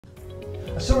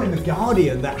I saw in The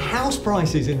Guardian that house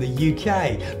prices in the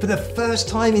UK, for the first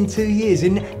time in 2 years,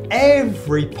 in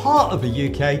every part of the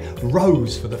UK,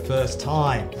 rose for the first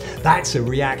time. That's a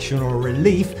reaction or a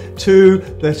relief to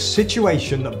the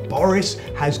situation that Boris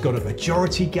has got a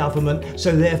majority government,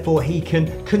 so therefore he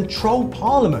can control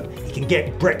Parliament. He can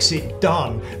get Brexit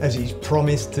done, as he's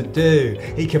promised to do.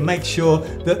 He can make sure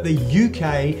that the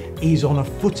UK is on a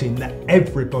footing that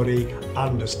everybody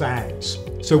understands.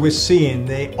 So we're seeing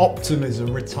the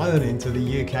optimism returning to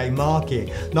the UK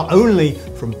market, not only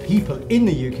from people in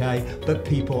the UK, but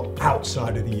people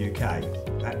outside of the UK.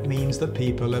 That means that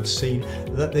people have seen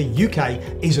that the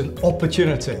UK is an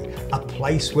opportunity, a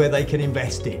place where they can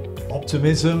invest in.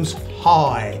 Optimism's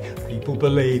high. People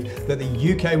believe that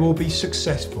the UK will be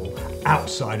successful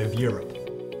outside of Europe.